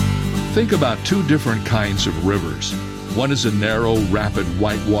Think about two different kinds of rivers. One is a narrow, rapid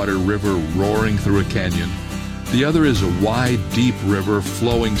whitewater river roaring through a canyon. The other is a wide, deep river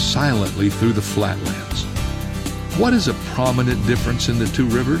flowing silently through the flatlands. What is a prominent difference in the two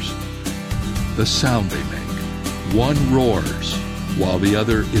rivers? The sound they make. One roars, while the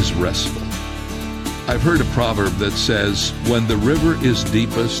other is restful. I've heard a proverb that says, when the river is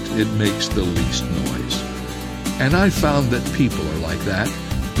deepest, it makes the least noise. And I found that people are like that.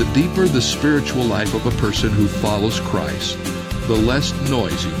 The deeper the spiritual life of a person who follows Christ, the less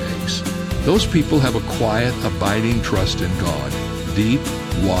noise he makes. Those people have a quiet, abiding trust in God, deep,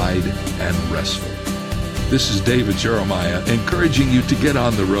 wide, and restful. This is David Jeremiah encouraging you to get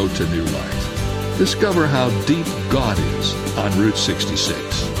on the road to new life. Discover how deep God is on Route 66.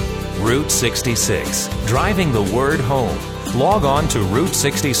 Route 66, driving the word home. Log on to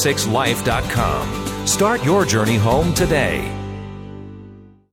Route66Life.com. Start your journey home today.